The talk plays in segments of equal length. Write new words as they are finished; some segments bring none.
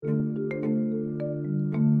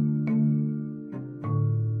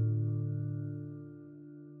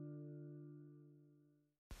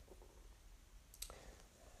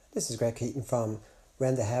This is Greg Keaton from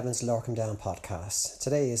When the Heavens Lower Come Down podcast.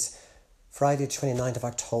 Today is Friday 29th of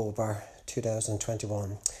October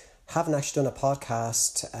 2021. Haven't actually done a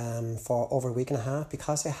podcast for over a week and a half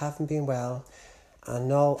because I haven't been well. And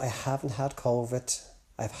no, I haven't had COVID.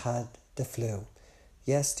 I've had the flu.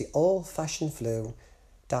 Yes, the old-fashioned flu.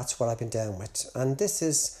 That's what I've been down with. And this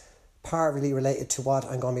is partly related to what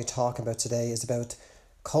I'm going to be talking about today, is about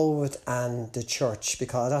COVID and the church,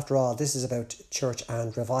 because after all, this is about church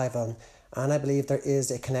and revival, and I believe there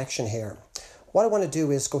is a connection here. What I want to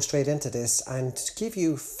do is go straight into this and give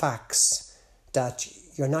you facts that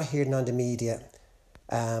you're not hearing on the media,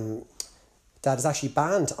 that is actually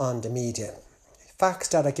banned on the media. Facts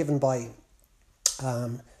that are given by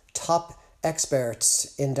top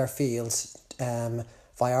experts in their fields,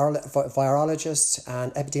 virologists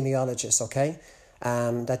and epidemiologists, okay?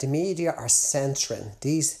 That the media are censoring.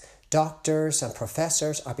 These doctors and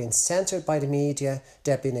professors are being censored by the media.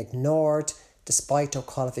 They're being ignored despite their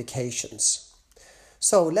qualifications.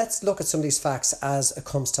 So let's look at some of these facts as it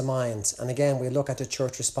comes to mind. And again, we look at the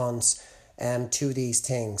church response to these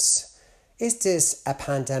things. Is this a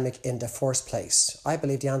pandemic in the first place? I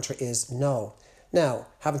believe the answer is no. Now,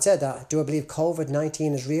 having said that, do I believe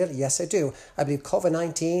COVID-19 is real? Yes, I do. I believe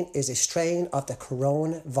COVID-19 is a strain of the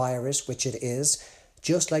coronavirus, which it is,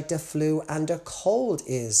 just like the flu and the cold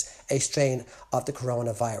is a strain of the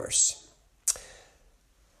coronavirus.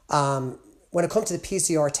 When it comes to the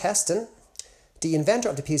PCR testing, the inventor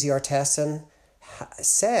of the PCR testing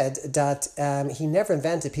said that he never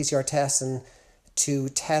invented PCR testing to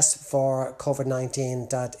test for COVID-19,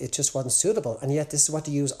 that it just wasn't suitable, and yet this is what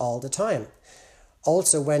they use all the time.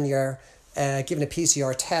 Also, when you're given a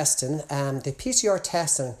PCR testing, the PCR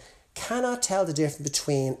testing cannot tell the difference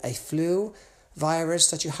between a flu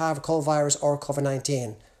virus that you have, a cold virus, or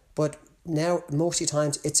COVID-19. But now, most of the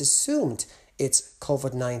times, it's assumed it's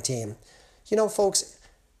COVID-19. You know, folks,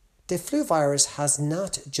 the flu virus has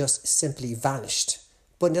not just simply vanished.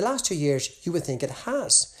 But in the last 2 years, you would think it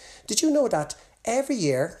has. Did you know that every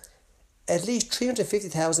year, at least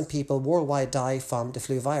 350,000 people worldwide die from the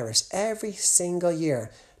flu virus every single year?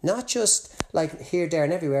 Not just like here, there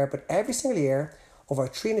and everywhere, but every single year, over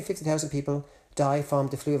 350,000 people die from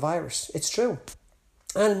the flu virus. It's true.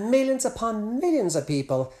 And millions upon millions of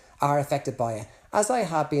people are affected by it, as I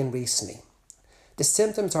have been recently. The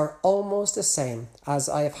symptoms are almost the same as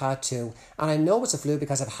I have had to, and I know it's a flu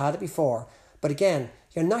because I've had it before. But again,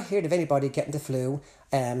 you're not hearing of anybody getting the flu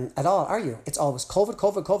at all, are you? It's always COVID,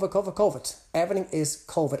 COVID, COVID, COVID, COVID. Everything is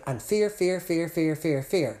COVID, and fear, fear, fear, fear, fear,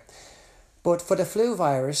 fear. But for the flu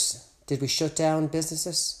virus, did we shut down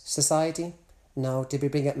businesses, society? No. Did we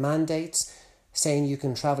bring up mandates saying you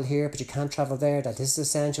can travel here but you can't travel there, that this is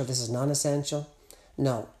essential, this is non-essential?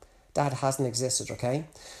 No, that hasn't existed, okay?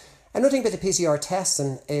 Another thing about the PCR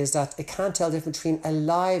testing is that it can't tell the difference between a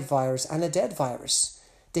live virus and a dead virus.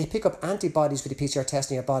 They pick up antibodies with the PCR test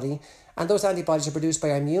in your body, and those antibodies are produced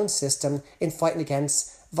by our immune system in fighting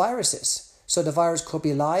against viruses. So the virus could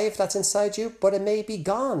be live, that's inside you, but it may be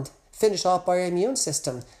gone, finished off by our immune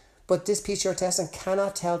system. But this PCR testing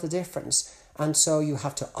cannot tell the difference. And so you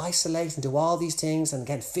have to isolate and do all these things, and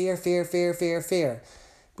again, fear, fear, fear, fear, fear.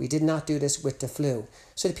 We did not do this with the flu.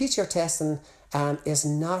 So the PCR testing is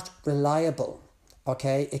not reliable,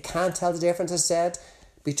 okay? It can't tell the difference, as I said,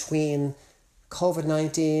 between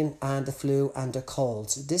COVID-19 and the flu and the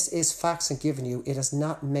colds. This is facts I'm giving you. It is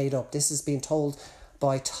not made up. This is being told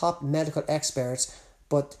by top medical experts,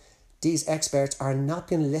 but these experts are not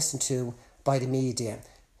being listened to by the media.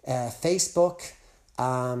 Facebook,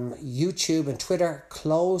 YouTube and Twitter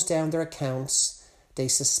close down their accounts. They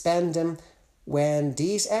suspend them when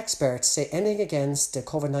these experts say anything against the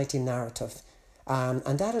COVID-19 narrative.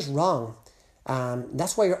 And that is wrong.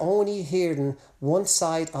 That's why you're only hearing one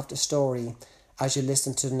side of the story as you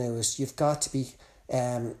listen to the news. You've got to be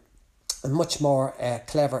much more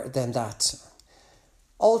clever than that.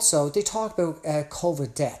 Also, they talk about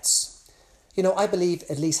COVID deaths. You know, I believe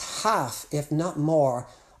at least half, if not more,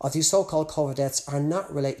 of these so-called COVID deaths are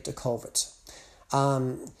not related to COVID.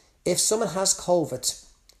 If someone has COVID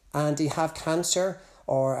and they have cancer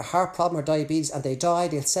or a heart problem or diabetes and they die,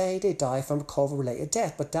 they'll say they die from a COVID-related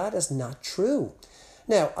death, but that is not true.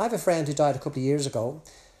 Now, I have a friend who died a couple of years ago,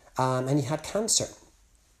 and he had cancer.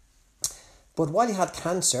 But while he had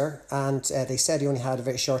cancer, and they said he only had a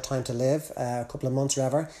very short time to live, a couple of months or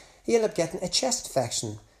whatever, he ended up getting a chest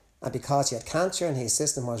infection. And because he had cancer and his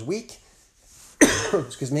system was weak,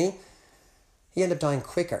 excuse me, he ended up dying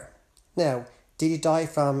quicker. Now, did he die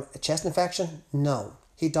from a chest infection? No.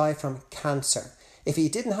 He died from cancer. If he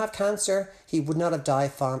didn't have cancer, he would not have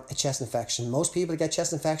died from a chest infection. Most people who get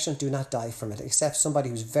chest infection do not die from it, except somebody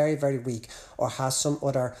who's very, very weak or has some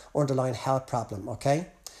other underlying health problem, okay?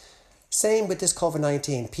 Same with this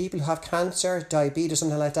COVID-19. People who have cancer, diabetes,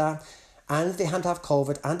 something like that, and they have to have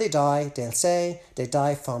COVID and they die, they'll say they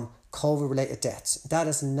die from COVID-related deaths. That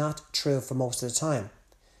is not true for most of the time.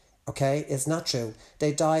 Okay, it's not true.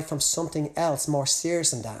 They die from something else more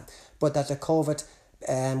serious than that. But that the COVID,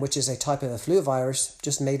 which is a type of a flu virus,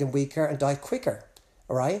 just made them weaker and died quicker.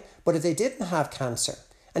 All right? But if they didn't have cancer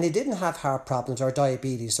and they didn't have heart problems or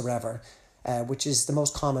diabetes or whatever, which is the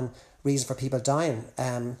most common reason for people dying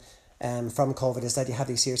from COVID, is that you have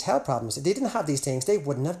these serious health problems. If they didn't have these things, they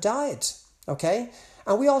wouldn't have died. Okay?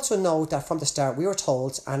 And we also know that from the start we were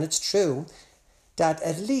told, and it's true, that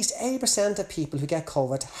at least 80% of people who get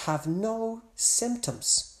COVID have no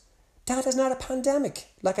symptoms. That is not a pandemic,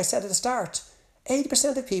 like I said at the start.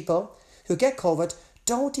 80% of people who get COVID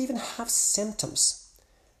don't even have symptoms.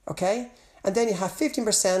 Okay? And then you have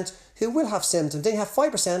 15% who will have symptoms. Then you have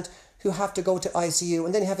 5% who have to go to ICU.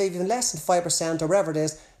 And then you have even less than 5% or whatever it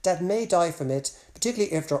is that may die from it,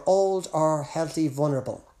 particularly if they're old or healthy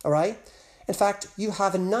vulnerable. All right? In fact, you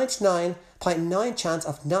have a 99.9% chance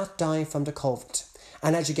of not dying from the COVID.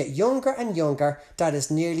 And as you get younger and younger, that is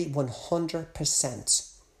nearly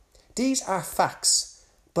 100%. These are facts.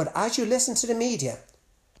 But as you listen to the media,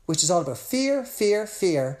 which is all about fear, fear,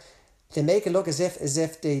 fear, they make it look as if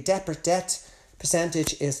the death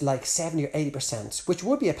percentage is like 70 or 80%, which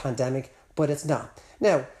would be a pandemic, but it's not.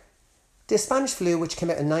 Now, the Spanish flu, which came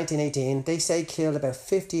out in 1918, they say killed about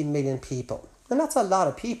 50 million people. And that's a lot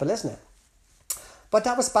of people, isn't it? But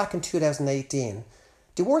that was back in 2018.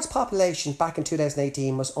 The world's population back in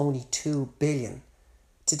 2018 was only 2 billion.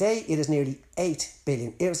 Today it is nearly 8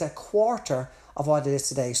 billion. It was a quarter of what it is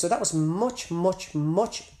today. So that was much, much,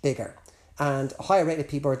 much bigger. And a higher rate of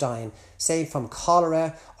people are dying, say from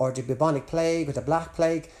cholera or the bubonic plague or the black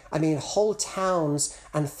plague. I mean, whole towns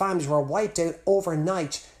and families were wiped out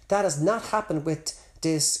overnight. That has not happened with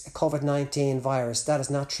this COVID-19 virus. That is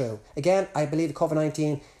not true. Again, I believe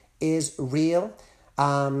COVID-19 is real.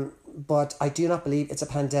 But I do not believe it's a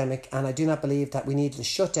pandemic, and I do not believe that we need to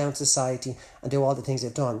shut down society and do all the things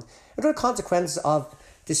they've done. Another consequence of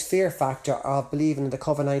this fear factor of believing in the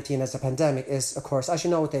COVID-19 as a pandemic is, of course, as you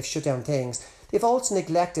know, they've shut down things. They've also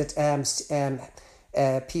neglected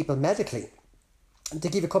people medically. To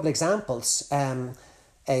give a couple of examples,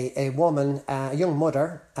 a woman, a young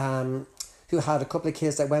mother, who had a couple of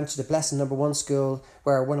kids that went to the Blessing No. 1 school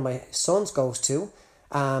where one of my sons goes to,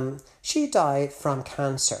 she died from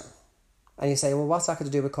cancer. And you say, well, what's that got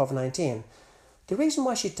to do with COVID-19? The reason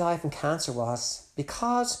why she died from cancer was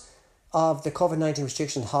because of the COVID-19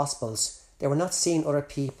 restrictions in hospitals. They were not seeing other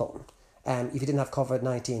people if you didn't have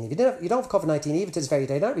COVID-19. If you don't have COVID-19, even to this very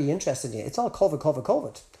day, they're not really interested in you. It's all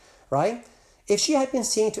COVID, right? If she had been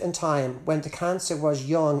seen to in time when the cancer was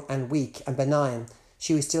young and weak and benign,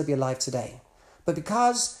 she would still be alive today. But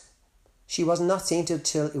because she was not seen to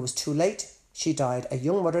till it was too late, she died, a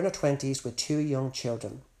young mother in her 20s with 2 young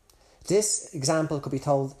children. This example could be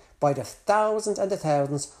told by the thousands and the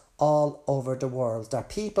thousands all over the world, that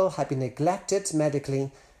people have been neglected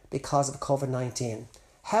medically because of COVID-19.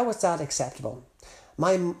 How is that acceptable?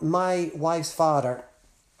 My wife's father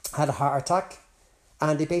had a heart attack,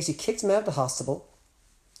 and they basically kicked him out of the hospital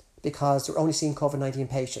because they were only seeing COVID-19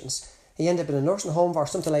 patients. He ended up in a nursing home or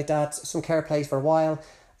something like that, some care place for a while.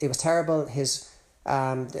 It was terrible.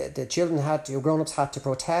 The children grown-ups had to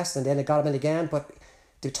protest, and then they got him in again. But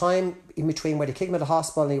the time in between where they kicked him out of the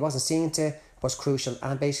hospital and he wasn't seen to was crucial,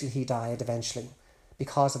 and basically he died eventually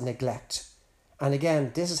because of neglect. And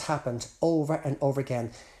again, this has happened over and over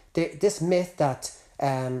again. This myth that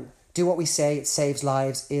do what we say, it saves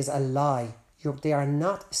lives, is a lie. They are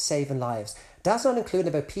not saving lives. That's not including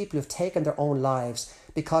about people who've taken their own lives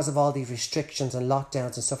because of all these restrictions and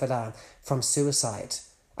lockdowns and stuff like that from suicide.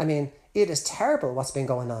 I mean, it is terrible what's been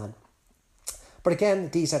going on. But again,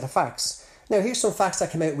 these are the facts. Now, here's some facts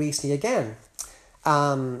that came out recently again.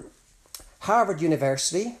 Harvard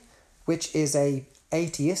University, which is a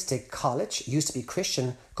atheistic college, used to be Christian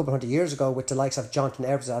a couple of hundred years ago with the likes of Jonathan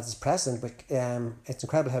Edwards as its president, but it's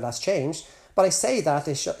incredible how that's changed. But I say that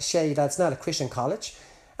to show that it's not a Christian college.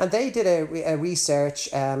 And they did a research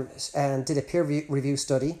and did a peer review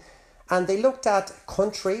study, and they looked at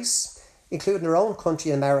countries, including their own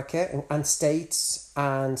country, America, and states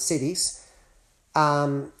and cities,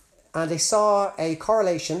 and they saw a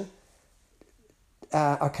correlation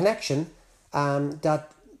or connection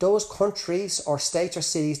that those countries or states or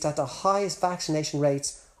cities that the highest vaccination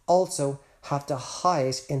rates also have the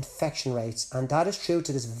highest infection rates. And that is true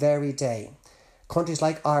to this very day. countries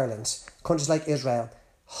like Ireland, countries like Israel,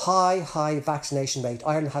 high vaccination rate.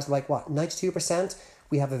 Ireland has like what, 92%?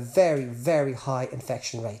 We have a very, very high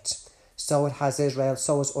infection rate. So it has Israel,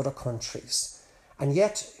 so has other countries. And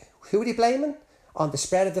yet, who are they blaming on the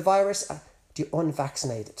spread of the virus? The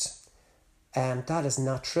unvaccinated. That is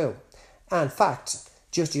not true. And in fact,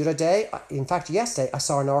 just the other day, in fact yesterday, I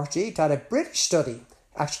saw an RTE that a British study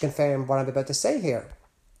actually confirmed what I'm about to say here.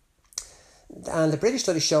 And the British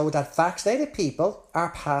study showed that vaccinated people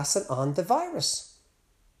are passing on the virus.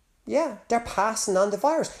 Yeah, they're passing on the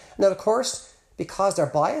virus. Now, of course, because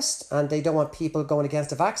they're biased and they don't want people going against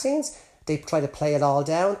the vaccines, they try to play it all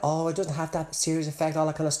down. Oh, it doesn't have that serious effect, all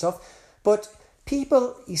that kind of stuff. But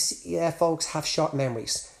people, you see, folks, have short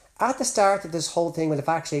memories. At the start of this whole thing when the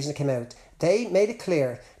vaccination came out, they made it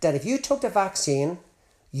clear that if you took the vaccine,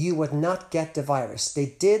 you would not get the virus. They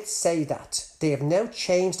did say that. They have now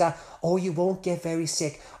changed that. Oh, you won't get very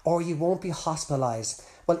sick or you won't be hospitalised.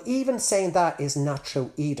 Well, even saying that is not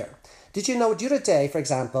true either. Did you know the other day, for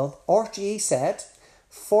example, RTE said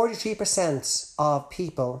 43% of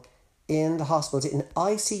people in the hospitals, in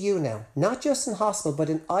ICU now, not just in hospital, but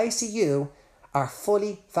in ICU, are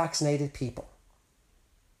fully vaccinated people.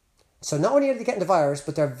 So not only are they getting the virus,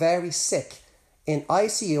 but they're very sick in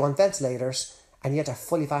ICU on ventilators, and yet they're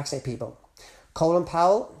fully vaccinated people. Colin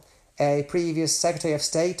Powell, a previous Secretary of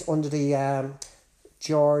State under the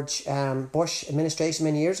George Bush administration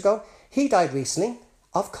many years ago, he died recently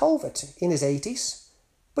of COVID in his 80s,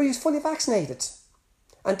 but he was fully vaccinated.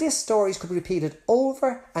 And this story could be repeated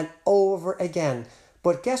over and over again.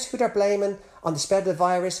 But guess who they're blaming on the spread of the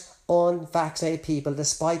virus? Unvaccinated people,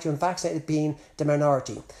 despite the unvaccinated being the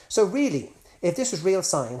minority. So really, if this was real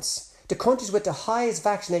science, the countries with the highest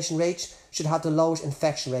vaccination rates should have the lowest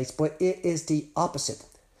infection rates, but it is the opposite.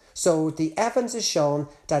 So the evidence has shown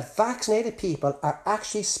that vaccinated people are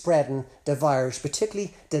actually spreading the virus,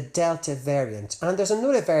 particularly the Delta variant. And there's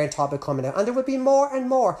another variant topic coming out, and there will be more and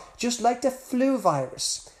more, just like the flu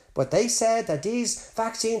virus. But they said that these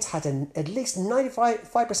vaccines had at least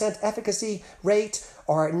 95% efficacy rate,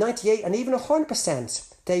 or 98% and even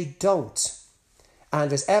 100%. They don't.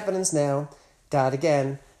 And there's evidence now that,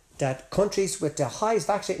 again, that countries with the highest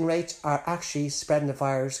vaccination rates are actually spreading the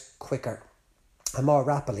virus quicker and more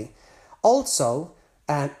rapidly. Also,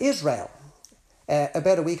 Israel,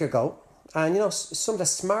 about a week ago, and you know, some of the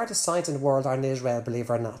smartest scientists in the world are in Israel, believe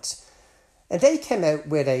it or not. And they came out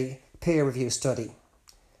with a peer-reviewed study.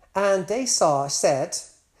 And they said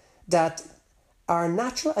that our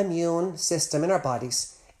natural immune system in our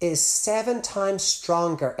bodies is 7 times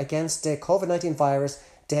stronger against the COVID-19 virus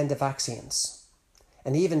than the vaccines.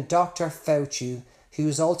 And even Dr. Fauci, who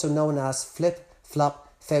is also known as Flip-Flop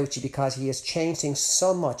Fauci, because he has changed things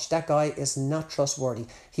so much, that guy is not trustworthy.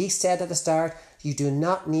 He said at the start, you do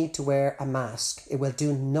not need to wear a mask. It will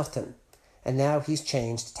do nothing. And now he's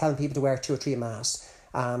changed, telling people to wear 2 or 3 masks.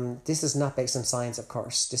 This is not based on science, of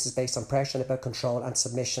course. This is based on pressure and about control and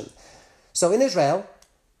submission. So in Israel,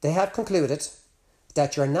 they have concluded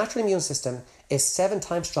that your natural immune system is 7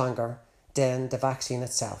 times stronger than the vaccine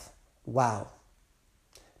itself. Wow.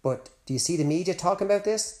 But do you see the media talking about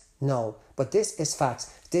this? No. But this is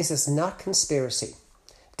facts. This is not conspiracy.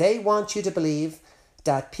 They want you to believe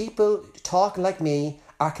that people talking like me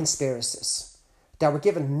are conspiracists, that we're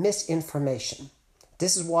given misinformation.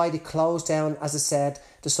 This is why they closed down, as I said,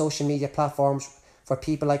 the social media platforms for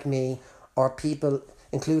people like me, or people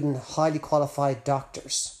including highly qualified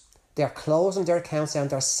doctors. They're closing their accounts down,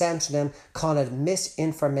 they're censoring them, calling it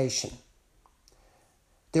misinformation.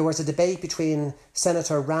 There was a debate between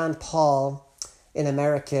Senator Rand Paul in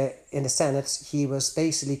America in the Senate. He was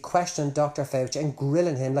basically questioning Dr. Fauci and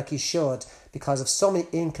grilling him like he should because of so many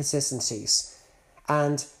inconsistencies.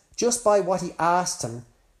 And just by what he asked him,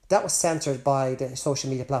 that was censored by the social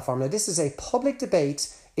media platform. Now, this is a public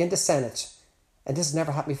debate in the Senate, and this has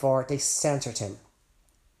never happened before. They censored him.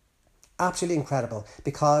 Absolutely incredible,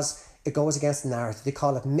 because it goes against the narrative. They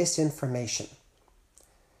call it misinformation.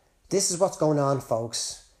 This is what's going on,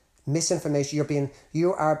 folks. Misinformation.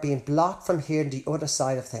 You are being blocked from hearing the other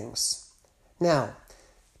side of things. Now,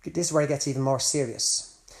 this is where it gets even more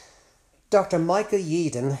serious. Dr. Michael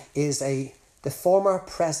Yeadon is the former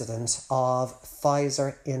president of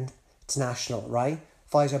Pfizer International, right?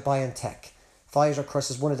 Pfizer BioNTech. Pfizer, of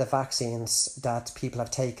course, is one of the vaccines that people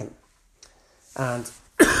have taken. And,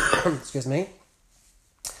 excuse me,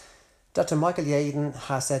 Dr. Michael Yeadon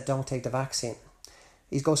has said don't take the vaccine.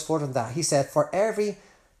 He goes further than that. He said for every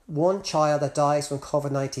one child that dies from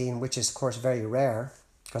COVID-19, which is, of course, very rare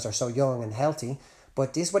because they're so young and healthy,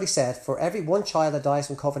 but this is what he said, for every one child that dies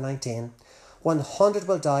from COVID-19, 100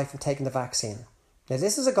 will die from taking the vaccine. Now,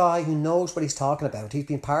 this is a guy who knows what he's talking about. He's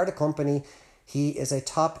been part of the company. He is a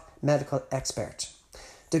top medical expert.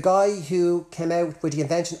 The guy who came out with the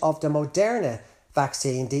invention of the Moderna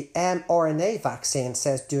vaccine, the mRNA vaccine,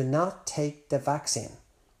 says do not take the vaccine.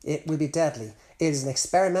 It will be deadly. It is an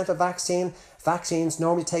experimental vaccine. Vaccines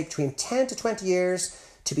normally take between 10 to 20 years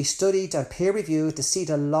to be studied and peer-reviewed to see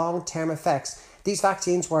the long-term effects. These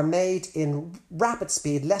vaccines were made in rapid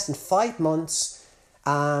speed, less than 5 months,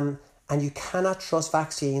 and you cannot trust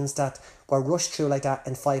vaccines that were rushed through like that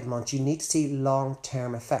in 5 months. You need to see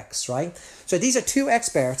long-term effects, right? So these are two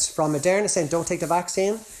experts from Moderna saying don't take the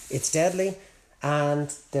vaccine, it's deadly,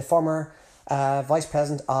 and the former Vice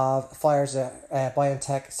President of Pfizer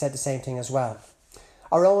BioNTech said the same thing as well.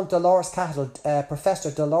 Our own Dolores Cattle,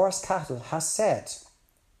 Professor Dolores Cattle has said,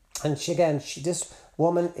 and this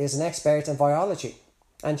woman is an expert in virology,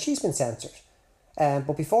 and she's been censored.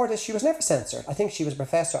 But before this, she was never censored. I think she was a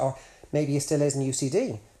professor, or maybe it still is in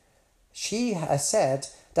UCD. She has said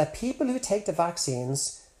that people who take the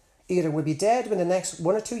vaccines either will be dead within the next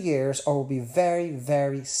 1 or 2 years or will be very,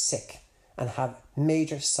 very sick and have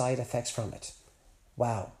major side effects from it.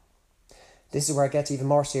 Wow. This is where it gets even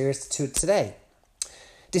more serious today.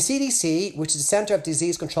 The CDC, which is the Center of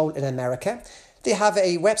Disease Control in America, they have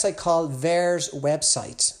a website called VAERS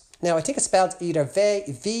website. Now, I think it's spelled either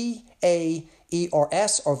V-A-E-R-S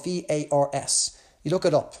or V-A-R-S. You look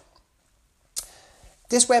it up.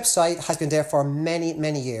 This website has been there for many,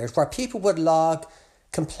 many years, where people would log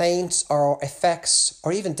complaints or effects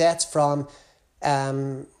or even deaths from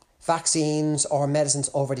vaccines or medicines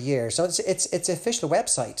over the years. So it's an official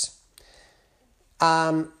website.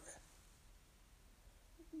 The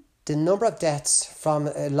number of deaths from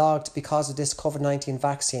logged because of this COVID-19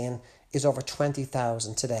 vaccine is over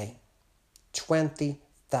 20,000 today.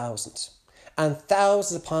 20,000. And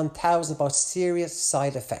thousands upon thousands about serious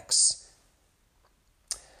side effects.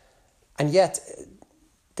 And yet,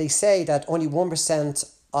 they say that only 1%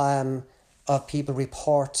 of people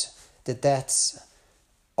report the deaths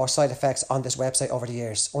or side effects on this website over the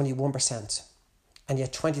years. Only 1%. And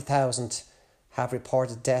yet 20,000 have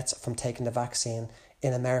reported deaths from taking the vaccine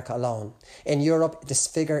in America alone. In Europe, this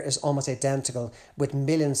figure is almost identical, with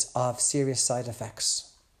millions of serious side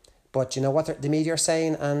effects. But you know what the media are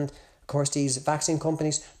saying, and of course these vaccine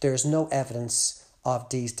companies, there is no evidence of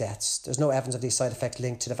these deaths. There's no evidence of these side effects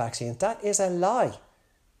linked to the vaccine. That is a lie.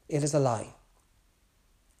 It is a lie.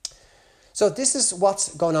 So this is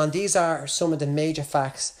what's going on. These are some of the major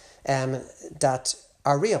facts that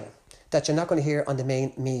are real, that you're not going to hear on the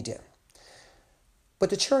main media.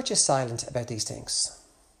 But the church is silent about these things.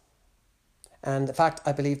 And in fact,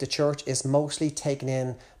 I believe the church is mostly taken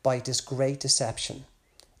in by this great deception.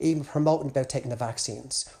 Even promoting about taking the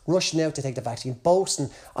vaccines, rushing out to take the vaccine, boasting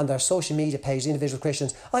on their social media page, individual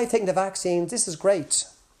Christians, I've taken the vaccine, this is great.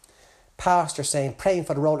 Pastors saying, praying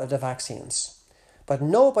for the role of the vaccines. But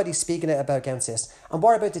nobody's speaking out about against this. And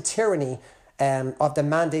what about the tyranny of the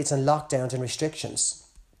mandates and lockdowns and restrictions?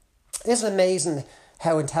 Isn't it amazing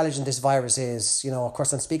how intelligent this virus is? You know, of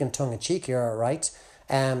course, I'm speaking tongue-in-cheek here, right?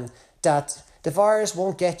 That the virus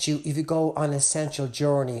won't get you if you go on an essential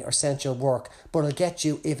journey or essential work, but it'll get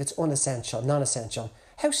you if it's unessential, non-essential.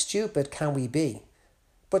 How stupid can we be?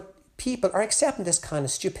 But people are accepting this kind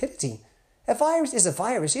of stupidity. A virus is a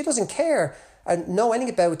virus. It doesn't care and know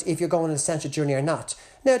anything about if you're going on an essential journey or not.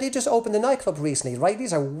 Now, they just opened the nightclub recently, right?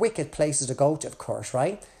 These are wicked places to go to, of course,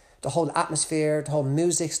 right? The whole atmosphere, the whole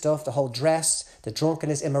music stuff, the whole dress, the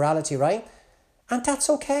drunkenness, immorality, right? And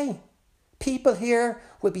that's okay. People here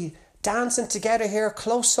will be dancing together here,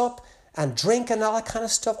 close up, and drinking and all that kind of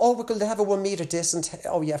stuff. Oh, we're going to have a 1 metre distance.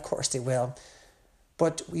 Oh, yeah, of course they will.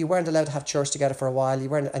 But you weren't allowed to have church together for a while. You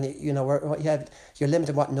weren't, and you're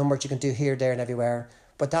limited what numbers you can do here, there, and everywhere.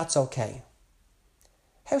 But that's okay.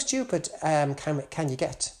 How stupid can you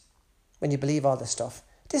get when you believe all this stuff?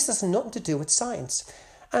 This has nothing to do with science.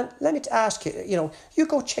 And let me ask you, you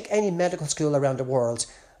go check any medical school around the world,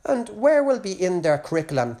 and where will be in their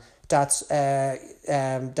curriculum that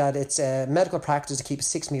it's medical practice to keep a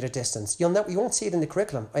 6 metre distance? You won't see it in the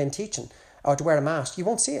curriculum in teaching, or to wear a mask. You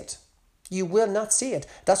won't see it. You will not see it.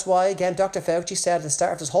 That's why, again, Dr. Fauci said at the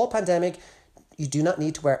start of this whole pandemic, you do not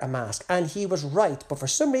need to wear a mask. And he was right. But for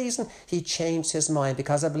some reason, he changed his mind,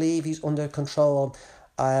 because I believe he's under control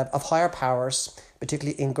of higher powers,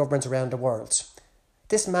 particularly in governments around the world.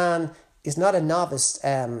 This man is not a novice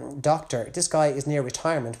doctor. This guy is near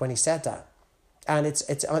retirement when he said that. And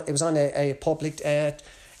it was on a public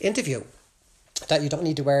interview that you don't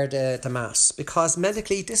need to wear the mask, because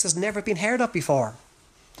medically this has never been heard of before,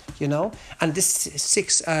 And this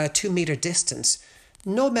 2 metre distance,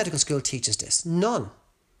 no medical school teaches this, none,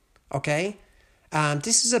 okay?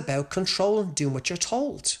 This is about control and doing what you're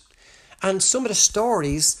told. And some of the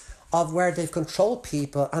stories of where they've controlled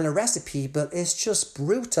people and arrested people is just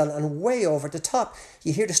brutal and way over the top.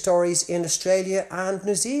 You hear the stories in Australia and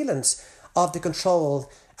New Zealand of the control,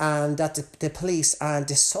 and that the police and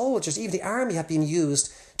the soldiers, even the army, have been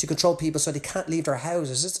used to control people so they can't leave their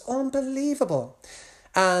houses. It's unbelievable.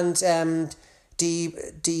 And the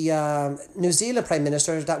New Zealand Prime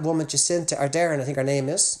Minister, that woman Jacinda Ardern, I think her name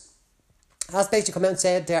is, has basically come out and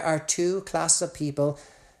said there are two classes of people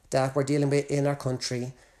that we're dealing with in our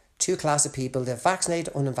country. Two classes of people, the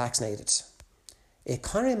vaccinated and unvaccinated. It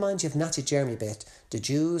kind of reminds you of Nazi Germany a bit, the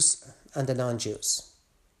Jews and the non-Jews.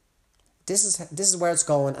 This is where it's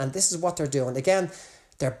going, and this is what they're doing. Again,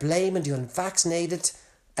 they're blaming the unvaccinated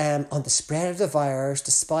on the spread of the virus,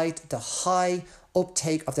 despite the high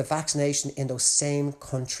uptake of the vaccination in those same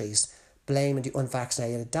countries. Blaming the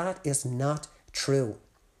unvaccinated. That is not true.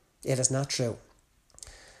 It is not true.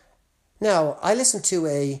 Now, I listened to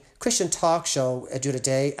a Christian talk show the other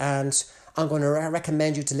day, and I'm going to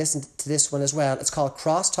recommend you to listen to this one as well. It's called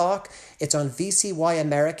Crosstalk. It's on VCY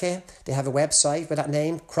America. They have a website with that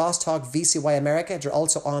name, Crosstalk VCY America. They're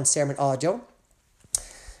also on Sermon Audio.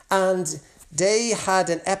 And they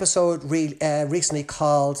had an episode recently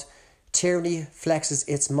called Tyranny Flexes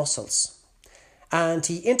Its Muscles. And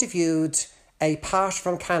he interviewed a pastor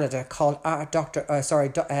from Canada called Pastor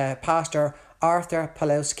Arthur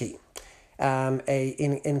Pawlowski.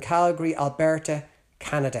 In Calgary, Alberta,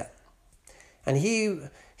 Canada. And he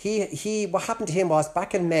what happened to him was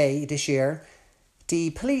back in May this year, the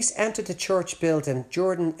police entered the church building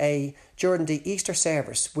during the Easter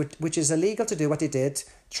service, which is illegal to do what they did to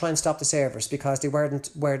try and stop the service, because they weren't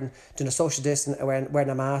doing a social distance, wearing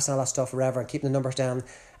a mask and all that stuff, whatever, and keeping the numbers down.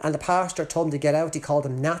 And the pastor told them to get out. He called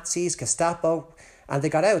them Nazis, Gestapo, and they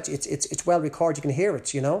got out. It's well recorded. You can hear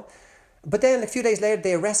it, you know. But then a few days later,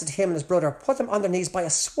 they arrested him and his brother, put them on their knees by a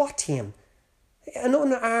SWAT team. An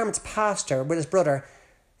unarmed pastor with his brother.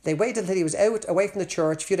 They waited until he was out, away from the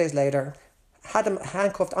church. A few days later, had him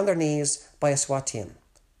handcuffed on their knees by a SWAT team.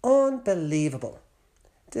 Unbelievable.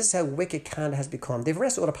 This is how wicked Canada has become. They've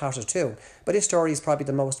arrested other pastors too, but his story is probably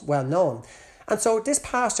the most well known. And so this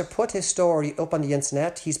pastor put his story up on the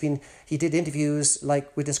internet. He did interviews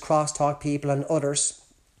like with his Crosstalk people and others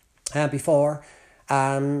before.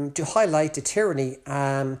 To highlight the tyranny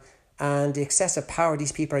and the excessive power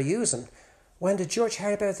these people are using. When the judge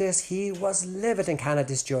heard about this, he was livid in Canada,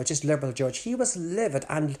 this Liberal judge. He was livid,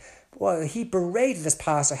 and he berated this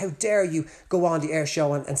pastor. How dare you go on the air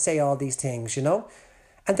show and say all these things, you know?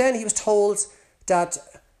 And then he was told that,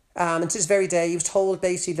 and to this very day, he was told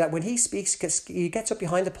basically that when he speaks, he gets up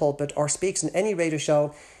behind the pulpit or speaks in any radio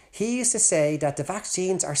show, he used to say that the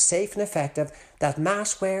vaccines are safe and effective, that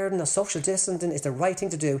mask wearing and social distancing is the right thing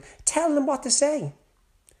to do. Tell them what to say.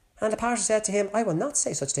 And the pastor said to him, I will not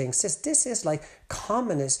say such things. This is like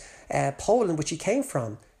communist Poland, which he came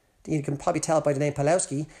from. You can probably tell by the name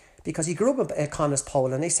Pawlowski, because he grew up in communist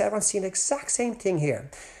Poland. He said, everyone's seen the exact same thing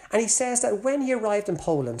here. And he says that when he arrived in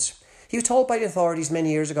Poland, he was told by the authorities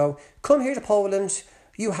many years ago, come here to Poland,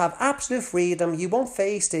 you have absolute freedom, you won't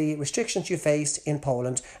face the restrictions you faced in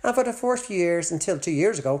Poland. And for the first few years, until 2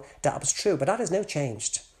 years ago, that was true. But that has now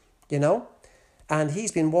changed, you know. And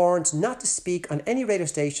he's been warned not to speak on any radio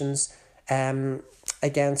stations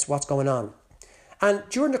against what's going on. And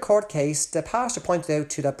during the court case, the pastor pointed out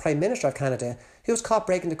to the Prime Minister of Canada, who was caught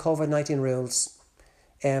breaking the COVID-19 rules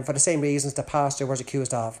for the same reasons the pastor was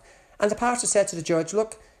accused of. And the pastor said to the judge,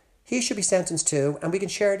 look, he should be sentenced too, and we can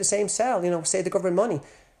share the same cell, you know, save the government money.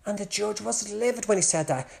 And the judge was livid when he said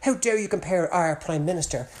that. How dare you compare our Prime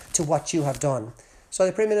Minister to what you have done? So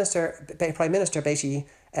the Prime Minister basically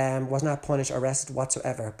was not punished or arrested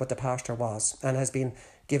whatsoever, but the pastor was, and has been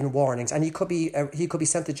given warnings, and he could be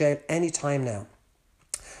sent to jail any time now.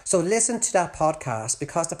 So listen to that podcast,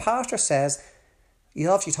 because the pastor says, he's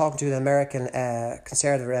obviously talking to an American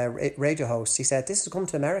conservative radio host. He said, this is coming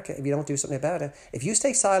to America if you don't do something about it. If you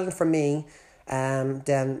stay silent for me,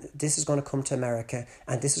 then this is going to come to America,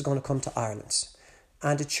 and this is going to come to Ireland.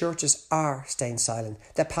 And the churches are staying silent.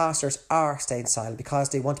 The pastors are staying silent because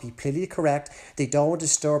they want to be politically correct. They don't want to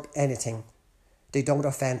disturb anything. They don't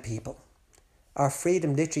offend people. Our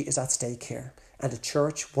freedom literally is at stake here. And the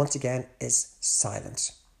church, once again, is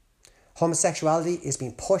silent. Homosexuality is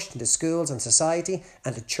being pushed into schools and society,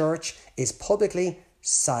 and the church is publicly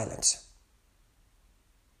silent.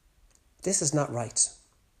 This is not right.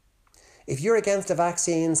 If you're against the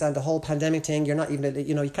vaccines and the whole pandemic thing, you're not even,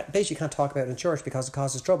 you basically can't talk about it in church because it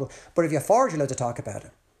causes trouble. But if you're for it, you're allowed to talk about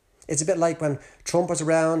it. It's a bit like when Trump was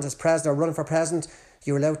around as president or running for president.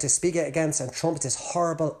 You're allowed to speak against and trumpet this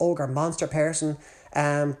horrible ogre monster person.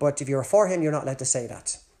 But if you're for him, you're not allowed to say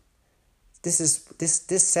that.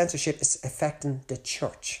 This censorship is affecting the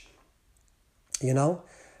church. You know?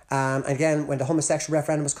 Again, when the homosexual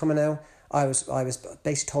referendum was coming out, I was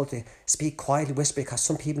basically told to speak quietly, whisper, because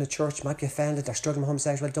some people in the church might be offended, they're struggling with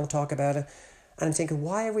homosexuality, don't talk about it. And I'm thinking,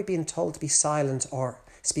 why are we being told to be silent or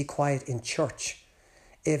speak quiet in church?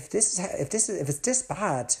 If it's this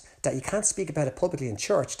bad that you can't speak about it publicly in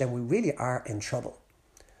church, then we really are in trouble.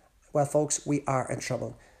 Well, folks, we are in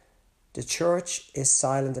trouble. The church is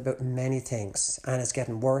silent about many things, and it's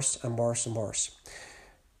getting worse and worse and worse.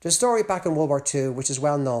 The story back in World War II, which is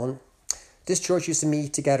well known, this church used to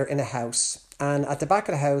meet together in a house, and at the back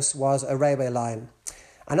of the house was a railway line.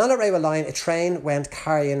 And on a railway line, a train went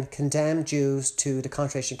carrying condemned Jews to the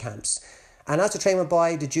concentration camps. And as the train went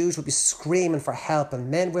by, the Jews would be screaming for help, and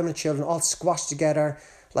men, women and children all squashed together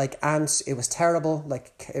like ants. It was terrible,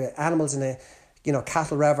 like animals in a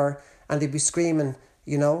cattle river, and they'd be screaming,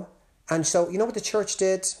 And so, you know what the church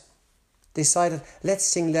did? They decided, let's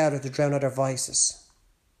sing louder to drown out our voices,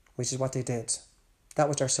 which is what they did. That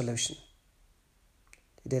was their solution.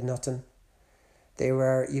 They did nothing.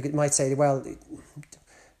 You might say, well,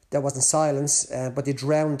 there wasn't silence, but they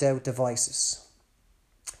drowned out the voices.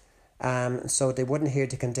 So they wouldn't hear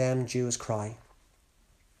the condemned Jews cry.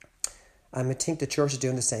 And I think the church is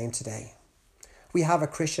doing the same today. We have a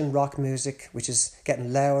Christian rock music, which is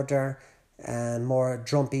getting louder and more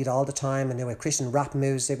drum beat all the time. And we have Christian rap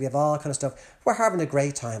music. We have all kind of stuff. We're having a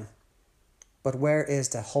great time. But where is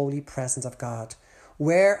the holy presence of God?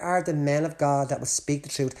 Where are the men of God that will speak the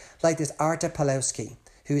truth? Like this Artur Pawlowski,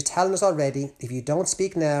 who is telling us already, if you don't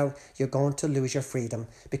speak now, you're going to lose your freedom.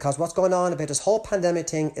 Because what's going on about this whole pandemic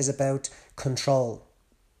thing is about control.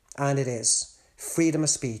 And it is. Freedom of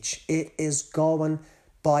speech. It is going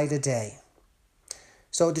by the day.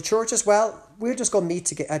 So the church as well, we're just going to meet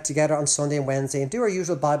together on Sunday and Wednesday and do our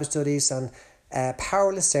usual Bible studies and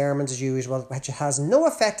powerless sermons as usual, which has no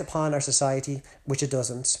effect upon our society, which it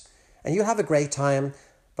doesn't. And you'll have a great time.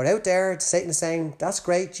 But out there, Satan is saying, that's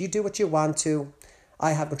great, you do what you want to.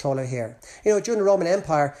 I have control out here. During the Roman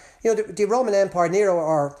Empire, the Roman Empire, Nero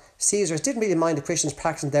or Caesars didn't really mind the Christians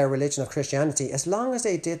practicing their religion of Christianity, as long as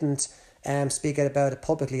they didn't speak out about it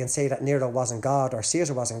publicly and say that Nero wasn't God or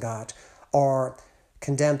Caesar wasn't God or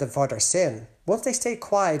condemn them for their sin. Once they stayed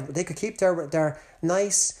quiet, they could keep their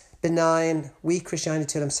nice, benign, weak Christianity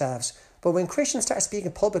to themselves. But when Christians start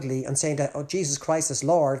speaking publicly and saying that Jesus Christ is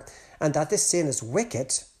Lord and that this sin is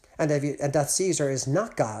wicked and that Caesar is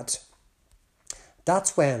not God,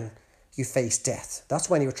 that's when you face death. That's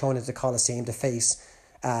when you're thrown into the Colosseum to face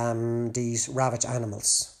these ravaged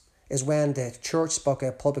animals. Is when the church spoke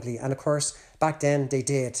out publicly. And of course, back then they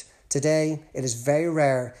did. Today, it is very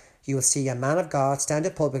rare you will see a man of God stand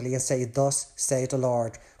up publicly and say, thus saith the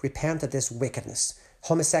Lord, repent of this wickedness.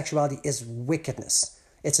 Homosexuality is wickedness.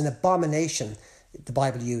 It's an abomination the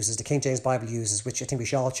Bible uses, the King James Bible uses, which I think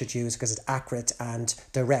we all should use because it's accurate and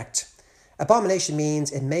direct. Abomination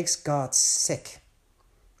means it makes God sick.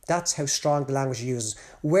 That's how strong the language uses.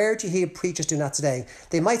 Where do you hear preachers doing that today?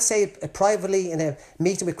 They might say it privately in a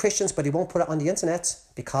meeting with Christians, but they won't put it on the internet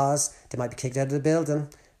because they might be kicked out of the building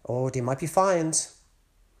or they might be fined.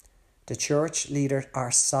 The church leaders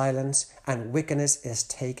are silent and wickedness is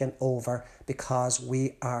taken over because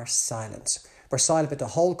we are silent. We're silent about the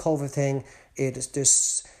whole COVID thing. It is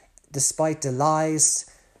just, despite the lies,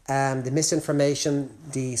 the misinformation,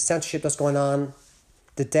 the censorship that's going on,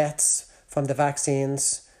 the deaths from the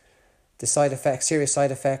vaccines, the side effects, serious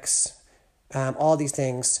side effects, all these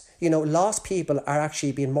things. Lost people are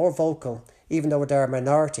actually being more vocal, even though they're a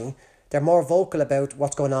minority. They're more vocal about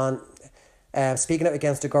what's going on, speaking out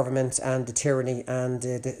against the government and the tyranny and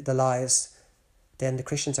the lies than the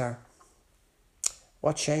Christians are.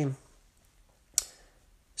 What shame.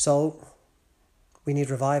 So, we need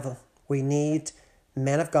revival. We need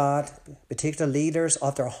men of God, particular leaders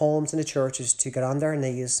of their homes and the churches, to get on their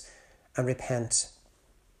knees and repent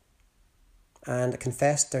and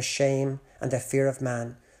confess their shame and their fear of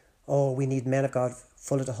man. Oh, we need men of God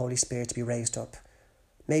full of the Holy Spirit to be raised up.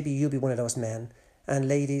 Maybe you'll be one of those men. And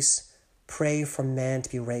ladies, pray for men to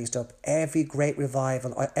be raised up. Every great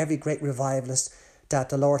revival, or every great revivalist that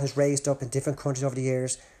the Lord has raised up in different countries over the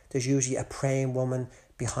years, there's usually a praying woman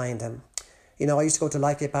behind them. I used to go to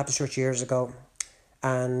Lifegate Baptist Church years ago,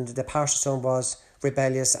 and the pastor's son was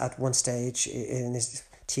rebellious at one stage in his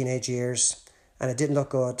teenage years, and it didn't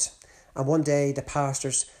look good. And one day the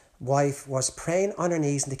pastor's wife was praying on her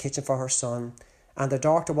knees in the kitchen for her son, and the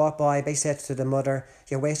doctor walked by, basically said to the mother,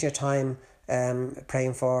 you're wasting your time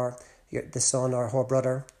praying for the son or her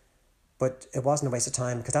brother. But it wasn't a waste of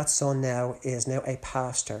time, because that son now is now a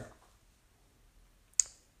pastor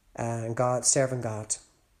and God, serving God.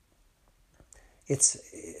 It's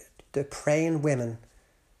the praying women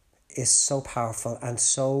is so powerful, and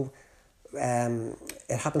so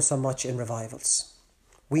it happens so much in revivals.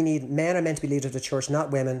 Men are meant to be leaders of the church,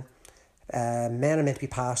 not women. Men are meant to be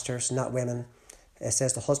pastors, not women. It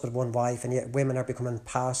says the husband of one wife, and yet women are becoming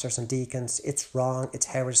pastors and deacons. It's wrong. It's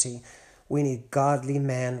heresy. We need godly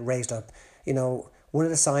men raised up. You know, one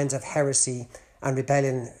of the signs of heresy and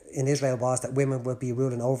rebellion in Israel was that women would be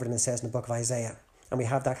ruling over them, it says in the book of Isaiah. And we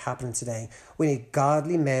have that happening today. We need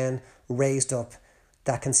godly men raised up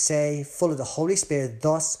that can say, full of the Holy Spirit,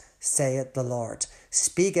 thus saith the Lord.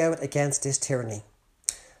 Speak out against this tyranny.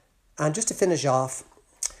 And just to finish off,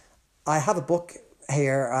 I have a book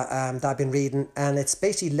here that I've been reading, and it's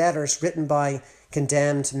basically letters written by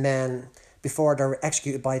condemned men before they're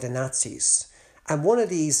executed by the Nazis. And one of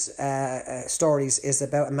these stories is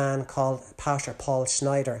about a man called Pastor Paul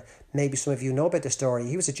Schneider. Maybe some of you know about the story.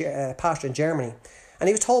 He was a pastor in Germany, and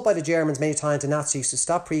he was told by the Germans many times, the Nazis, to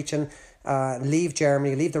stop preaching, leave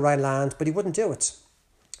Germany, leave the Rhineland, but he wouldn't do it.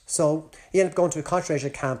 So he ended up going to a concentration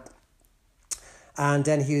camp, and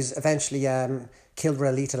then he was eventually killed with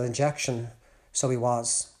a lethal injection. So he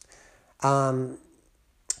was. And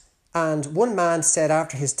one man said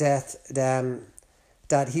after his death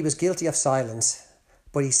that he was guilty of silence,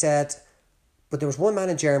 but he said, but there was one man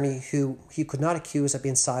in Germany who he could not accuse of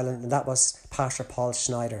being silent, and that was Pastor Paul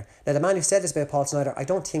Schneider. Now, the man who said this about Paul Schneider, I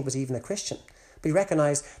don't think was even a Christian, but he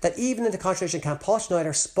recognised that even in the concentration camp, Paul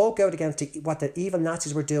Schneider spoke out against what the evil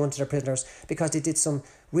Nazis were doing to their prisoners, because they did some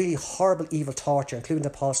really horrible, evil torture, including to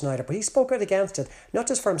Paul Schneider. But he spoke out against it, not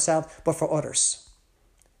just for himself, but for others.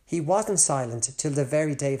 He wasn't silent till the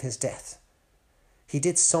very day of his death. He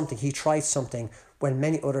did something, he tried something, when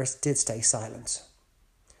many others did stay silent.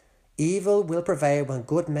 Evil will prevail when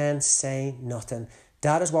good men say nothing.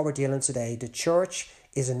 That is what we're dealing with today. The church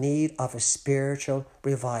is in need of a spiritual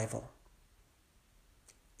revival.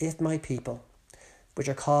 If my people, which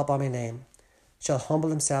are called by my name, shall humble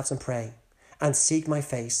themselves and pray, and seek my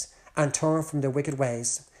face, and turn from their wicked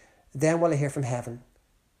ways, then will I hear from heaven,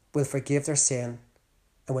 will forgive their sin,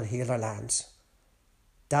 and will heal their lands.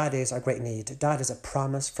 That is our great need. That is a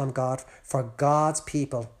promise from God for God's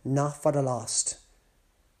people, not for the lost.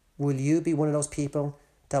 Will you be one of those people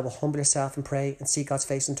that will humble yourself and pray and seek God's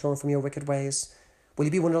face and turn from your wicked ways? Will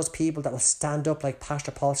you be one of those people that will stand up like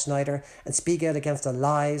Pastor Paul Schneider and speak out against the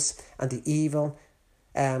lies and the evil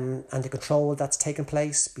and the control that's taken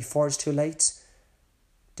place before it's too late?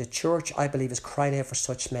 The church, I believe, is crying out for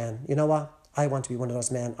such men. You know what? I want to be one of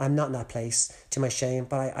those men. I'm not in that place, to my shame,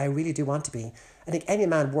 but I really do want to be. I think any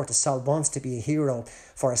man worth his salt wants to be a hero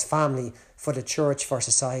for his family, for the church, for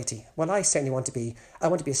society. Well, I certainly want to be. I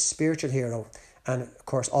want to be a spiritual hero. And of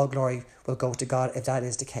course, all glory will go to God if that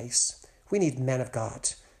is the case. We need men of God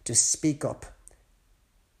to speak up.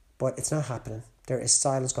 But it's not happening. There is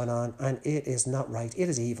silence going on, and it is not right. It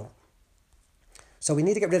is evil. So we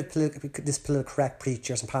need to get rid of this political correct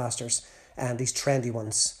preachers and pastors and these trendy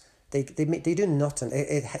ones. They do nothing.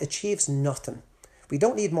 It achieves nothing. We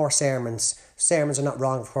don't need more sermons. Sermons are not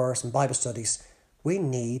wrong, of course, and Bible studies. We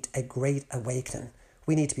need a great awakening.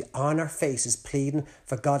 We need to be on our faces pleading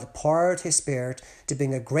for God to pour out his Spirit to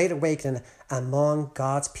bring a great awakening among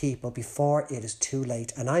God's people before it is too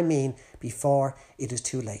late. And I mean before it is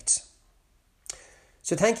too late.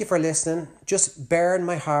 So thank you for listening. Just bear in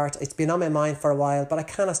my heart. It's been on my mind for a while, but I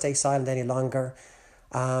cannot stay silent any longer.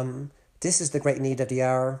 This is the great need of the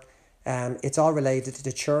hour. It's all related.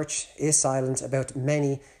 The church is silent about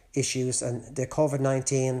many issues, and the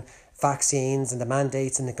COVID-19 vaccines and the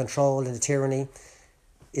mandates and the control and the tyranny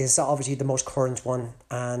is obviously the most current one.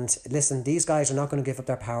 And listen, these guys are not going to give up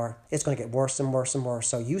their power. It's going to get worse and worse and worse.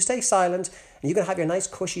 So you stay silent, and you can have your nice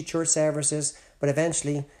cushy church services, but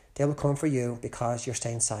eventually they will come for you because you're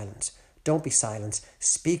staying silent. Don't be silent.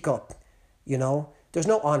 Speak up. You know, there's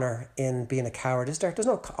no honour in being a coward, is there? There's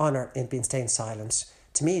no honour in staying silent.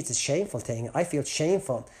 To me, it's a shameful thing. I feel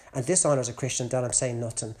shameful and dishonoured as a Christian that I'm saying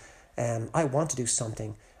nothing. I want to do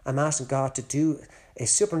something. I'm asking God to do a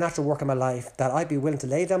supernatural work in my life, that I'd be willing to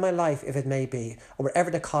lay down my life if it may be, or whatever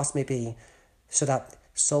the cost may be, so that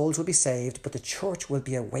souls will be saved, but the church will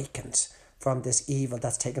be awakened from this evil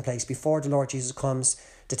that's taking place before the Lord Jesus comes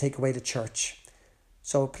to take away the church.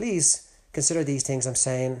 So please consider these things I'm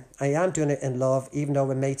saying. I am doing it in love, even though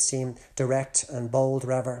it may seem direct and bold,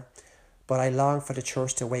 whatever. But I long for the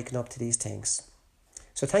church to waken up to these things.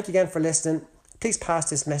 So thank you again for listening. Please pass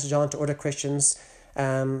this message on to other Christians.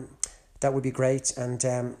 That would be great. And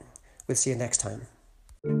we'll see you next time.